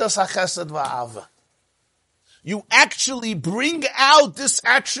alav midas hachesed va'ava. You actually bring out this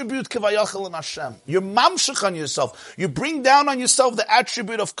attribute kevayachal in Hashem. You're mamshich on yourself. You bring down on yourself the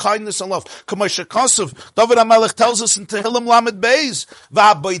attribute of kindness and love. K'may shekasuv, David HaMelech tells us in Tehillim Lamed Beis,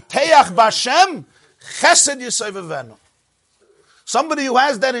 va'boiteach b'Hashem chesed yisay v'venu. Somebody who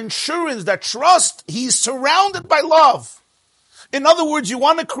has that insurance, that trust, he's surrounded by love. In other words, you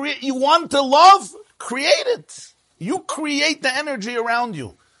want to love, create it. You create the energy around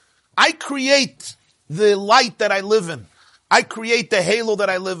you. I create the light that I live in. I create the halo that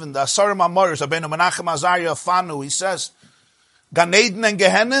I live in. The Asarim Amoris, Abenu Menachem Azariah Afanu, he says, Gan Eden and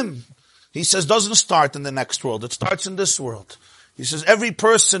Gehenim, he says, doesn't start in the next world. It starts in this world. He says, every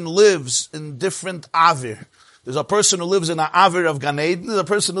person lives in different avir. There's a person who lives in an Avir of Gan Eden. There's a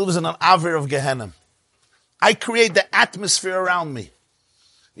person who lives in an Avir of Gehenna. I create the atmosphere around me.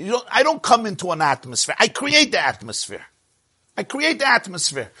 I don't come into an atmosphere. I create the atmosphere. I create the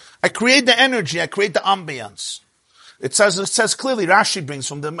atmosphere. I create the energy. I create the ambience. It says clearly, Rashi brings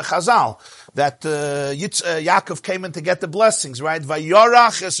from the Chazal, that Yaakov came in to get the blessings, right?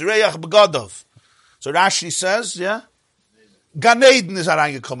 Vayorach es reach begodov. So Rashi says, yeah, Gan Eden is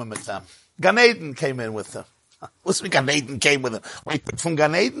coming with them. Gan Eden came in with them. What's Gan Eden came with them? Wait, from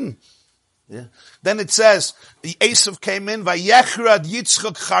Gan Eden? Yeah. Then it says, the Esav came in, Vayechrad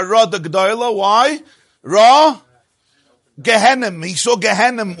Yitzchak Charod Gdoila. Why? Ra? Gehenim. He saw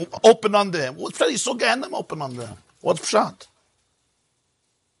Gehenim open under him. What's that? He saw Gehenim open under him. What's pshat?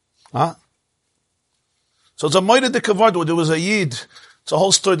 Huh? So it's a moide de kavod. There was a Yid. It's a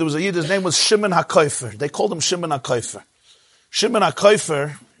whole story. There was a Yid. His name was Shimon HaKofer. They called him Shimon HaKofer. Shimon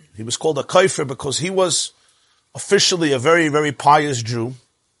HaKofer, he was called a Kofer because he was officially a very, very pious Jew.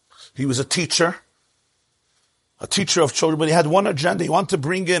 He was a teacher of children, but he had one agenda. He wanted to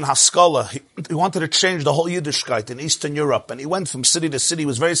bring in Haskalah. He wanted to change the whole Yiddishkeit in Eastern Europe. And he went from city to city. He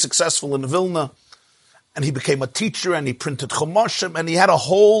was very successful in Vilna. And he became a teacher, and he printed Chumoshim, and he had a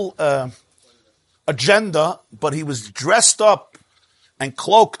whole agenda, but he was dressed up and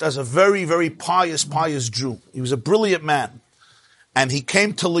cloaked as a very, very pious Jew. He was a brilliant man. And he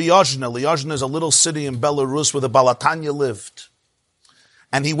came to Lyozhna. Lyozhna is a little city in Belarus where the Balatanya lived.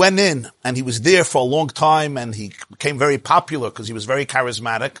 And he went in, and he was there for a long time, and he became very popular because he was very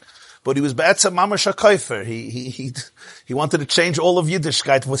charismatic. But he was Be'etzem Mamash HaKofer. He wanted to change all of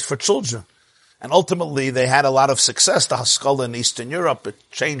Yiddishkeit for children. And ultimately, they had a lot of success. The Haskalah in Eastern Europe, it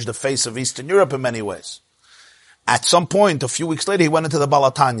changed the face of Eastern Europe in many ways. At some point, a few weeks later, he went into the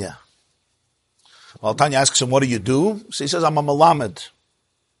Balatanya. Balatanya asks him, "What do you do?" So he says, "I'm a Melamed."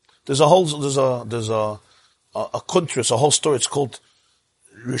 There's a kuntris, a whole story. It's called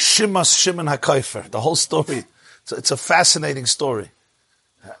Rishimas Shimon HaKofer. The whole story. It's a fascinating story.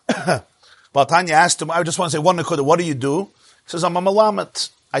 Balatanya asked him, "I just want to say one nekuda. What do you do?" He says, "I'm a Melamed.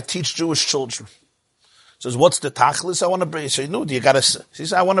 I teach Jewish children." He says, "What's the tachlis? I want to bring." He says, "No, you got to." He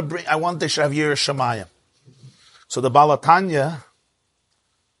says, I want they should have Yiras Shamayim." So the Balatanya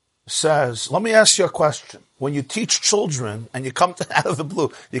says, "Let me ask you a question. When you teach children and you come to, out of the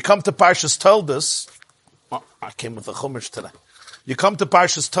blue, you come to Parshas Toldos, I came with the Chumash today. You come to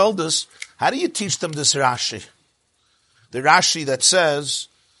Parshas Toldos, how do you teach them this Rashi? The Rashi that says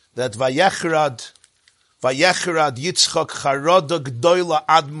that Vayechrad Yitzchak Charada Gdoila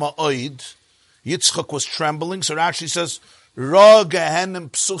Ad Ma'oid. Yitzchak was trembling. So Rashi says, Ra Gehenim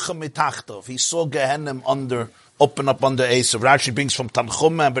Psucha Mitachtov. He saw Gehenim open up under Esav. Rashi brings from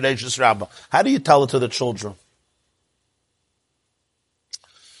Tanchuma and Bereshis Rabbah. How do you tell it to the children?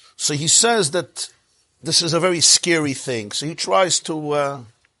 So he says that this is a very scary thing. So he tries to,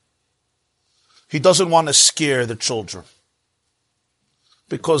 he doesn't want to scare the children.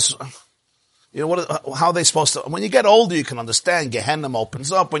 Because, you know, how are they supposed to, when you get older, you can understand Gehenna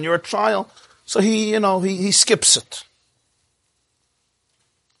opens up when you're a child. So he skips it.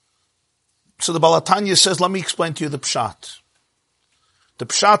 So the Balatanya says, let me explain to you the pshat. The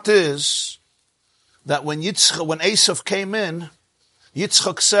pshat is that when Esav came in,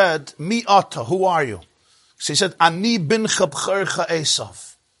 Yitzchak said, Mi ata, who are you? So he said, Ani bincha b'chorcha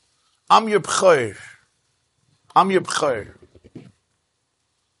Esav. I'm your b'chor.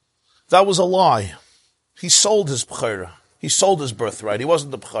 That was a lie. He sold his b'chora. He sold his birthright. He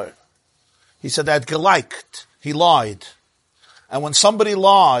wasn't the b'chor. He said that geliked. He lied. And when somebody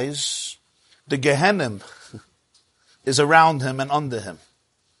lies, the Gehenim is around him and under him.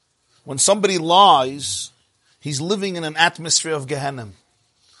 When somebody lies, he's living in an atmosphere of Gehenim.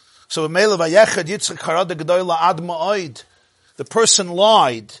 So the person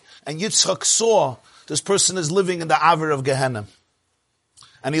lied, and Yitzchak saw this person is living in the Avir of Gehenim.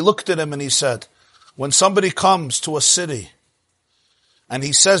 And he looked at him and he said, when somebody comes to a city and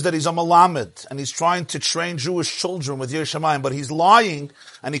he says that he's a Melamed and he's trying to train Jewish children with Yiras Shamayim, but he's lying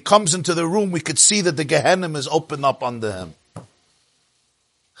and he comes into the room, we could see that the Gehenim is open up under him.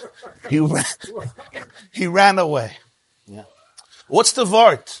 He ran away. Yeah. What's the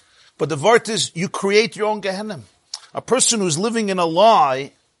vart? But the vart is you create your own Gehenim. A person who's living in a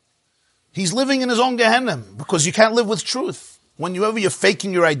lie, he's living in his own Gehenim because you can't live with truth. Whenever you're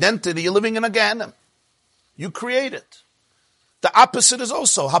faking your identity, you're living in a Gehenim. You create it. The opposite is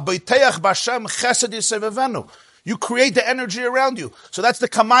also, you create the energy around you. So that's the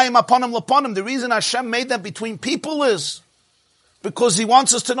kamayim aponim laponim. The reason Hashem made that between people is because He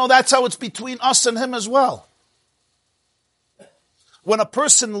wants us to know that's how it's between us and Him as well. when a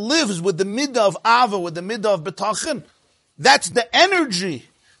person lives with the midah of ava, with the midah of betachin, that's the energy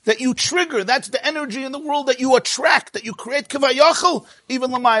that you trigger. That's the energy in the world that you attract, that you create kivayachal,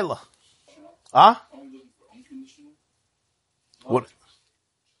 even l'mayla. Huh? What?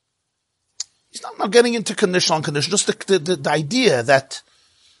 He's not getting into conditional, unconditional. Just the idea that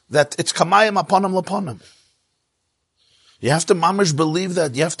it's kamayim aponim laponim. You have to mamish believe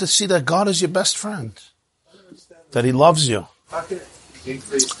that. You have to see that God is your best friend. That He loves you.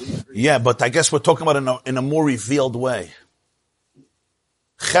 Yeah, but I guess we're talking about in a more revealed way.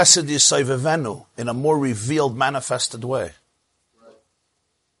 Chesed yisayvevenu, in a more revealed, manifested way.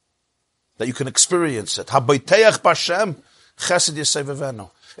 That you can experience it. Habayteach b'Hashem, chesed yisayvevenu.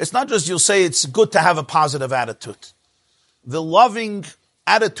 It's not just you'll say it's good to have a positive attitude. The loving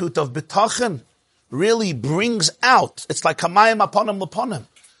attitude of bitachon really brings out. It's like kamayim aponim laponim.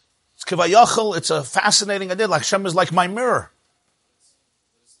 It's kivayachal. It's a fascinating idea. Like Hashem is like my mirror.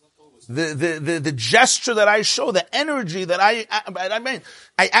 The gesture that I show, the energy that I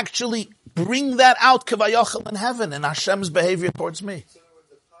actually bring that out kivayachal in heaven in Hashem's behavior towards me.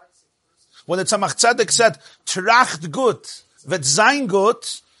 When the Tzemach Tzedek said tracht gut, vet sein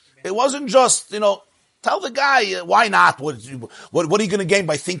gut, it wasn't just tell the guy why not. What are you going to gain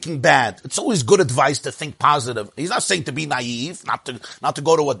by thinking bad? It's always good advice to think positive. He's not saying to be naive, not to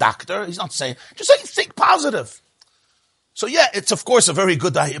go to a doctor. He's not saying just saying think positive. So yeah, it's of course a very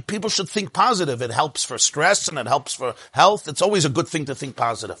good idea. People should think positive. It helps for stress and it helps for health. It's always a good thing to think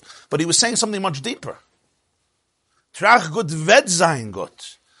positive. But he was saying something much deeper. Trach gut vet sein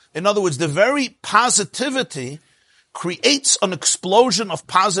gut. In other words, the very positivity creates an explosion of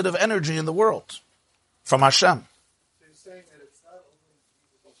positive energy in the world from Hashem.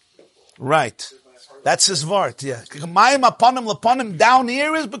 Right. That's his vart, yeah. Kamayim aponim laponim down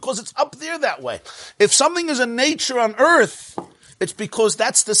here is because it's up there that way. If something is a nature on earth, it's because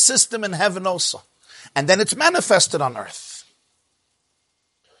that's the system in heaven also. And then it's manifested on earth.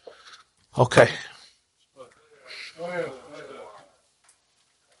 Okay.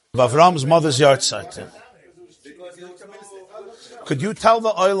 Avram's mother's yahrzeit. Could you tell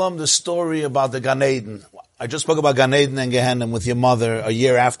the Olam the story about the Gan Eden? I just spoke about Gan Eden and Gehenna with your mother a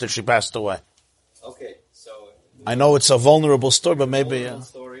year after she passed away. Okay, so I know it's a vulnerable story, but maybe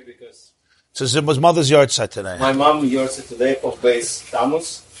story because so it was mother's yahrzeit today. my mom yahrzeit today for base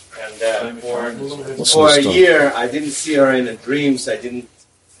Tammuz, and for a year I didn't see her in the dreams. I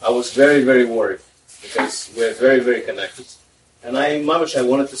was very, very worried because we're very, very connected. And I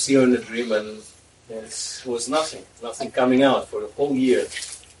wanted to see her in the dream, and it was nothing coming out for the whole year.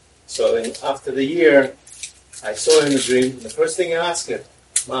 So after the year, I saw her in the dream. The first thing I asked her,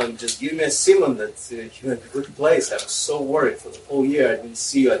 Mom, just give me a simon that you're in a good place. I was so worried for the whole year. I didn't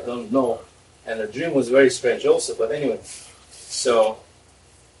see you. I don't know. And the dream was very strange also. But anyway,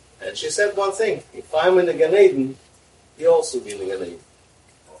 and she said one thing. If I'm in the Gan Eden, you'll also be in the Gan Eden.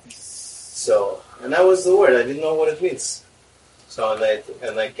 So, and that was the word. I didn't know what it means. So,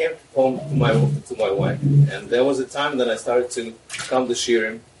 and I came home to my wife. And there was a time that I started to come to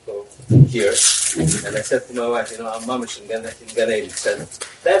Shirim here. And I said to my wife, I'm mamish in Gan Eden. She said,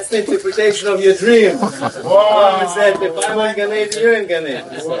 that's the interpretation of your dream. Mom said, if I'm in Gan Eden, you're in Gan Eden.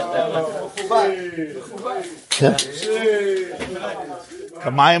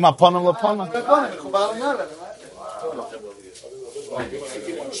 Kamayim aponim laponim.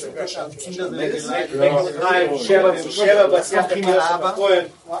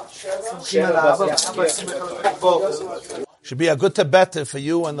 Should be a good tebeta for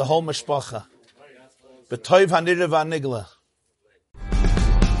you and the whole mishpacha. B'toiv hanira v'anigla.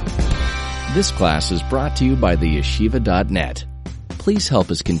 This class is brought to you by theyeshiva.net. Please help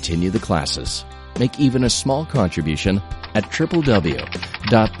us continue the classes. Make even a small contribution at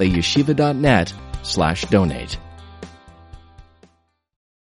www.theyeshiva.net/donate.